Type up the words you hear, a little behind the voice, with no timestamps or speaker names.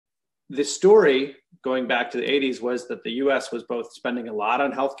the story going back to the 80s was that the US was both spending a lot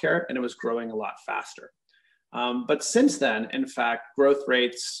on healthcare and it was growing a lot faster. But since then, in fact, growth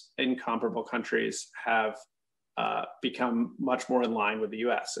rates in comparable countries have become much more in line with the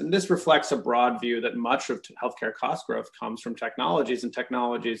US. And this reflects a broad view that much of healthcare cost growth comes from technologies and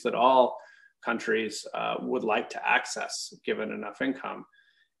technologies that all countries would like to access given enough income.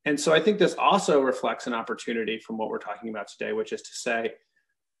 And so I think this also reflects an opportunity from what we're talking about today, which is to say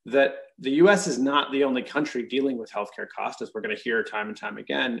that the US is not the only country dealing with healthcare costs, as we're going to hear time and time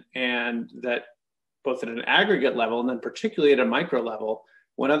again, and that both at an aggregate level and then particularly at a micro level,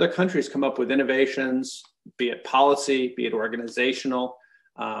 when other countries come up with innovations, be it policy, be it organizational,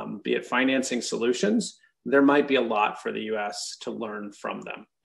 be it financing solutions, there might be a lot for the US to learn from them.